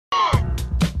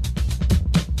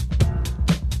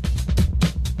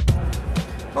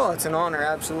Well, it's an honor,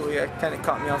 absolutely. It kind of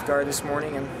caught me off guard this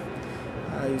morning, and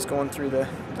he was going through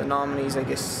the nominees, I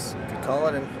guess you could call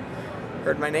it, and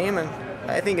heard my name, and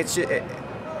I think it's just,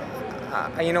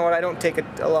 you know what, I don't take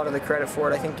a lot of the credit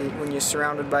for it. I think when you're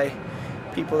surrounded by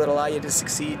people that allow you to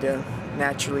succeed,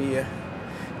 naturally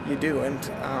you do, and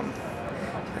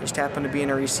I just happen to be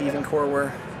in a receiving corps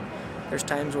where there's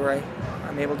times where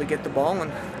I'm able to get the ball,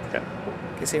 and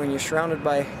like I say, when you're surrounded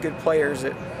by good players,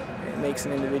 it makes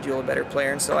an individual a better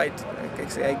player. And so I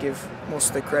give most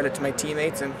of the credit to my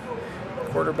teammates and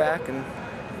quarterback and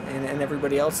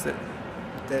everybody else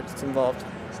that's involved.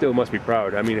 Still must be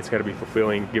proud. I mean, it's got to be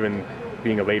fulfilling, given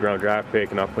being a late round draft pick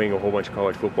and not playing a whole bunch of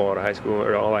college football out of high school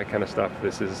or all that kind of stuff.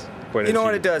 This is quite. You know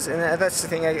what, it does, and that's the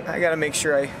thing. I got to make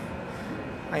sure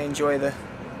I enjoy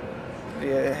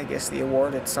I guess the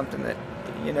award. It's something that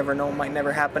you never know might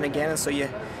never happen again, and so you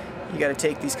got to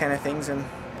take these kind of things and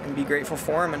be grateful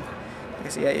for them. And I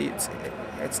guess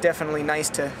it's definitely nice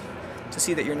to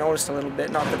see that you're noticed a little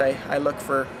bit. Not that I look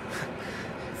for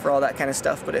all that kind of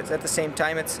stuff, but at the same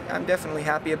time, I'm definitely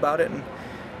happy about it. And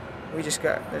we just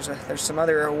got there's some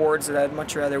other awards that I'd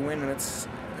much rather win, and it's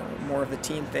more of the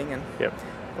team thing. And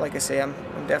like I say, I'm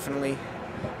definitely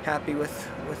happy with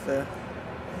the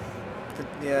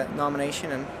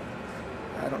nomination, and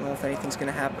I don't know if anything's going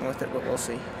to happen with it, but we'll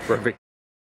see. Perfect.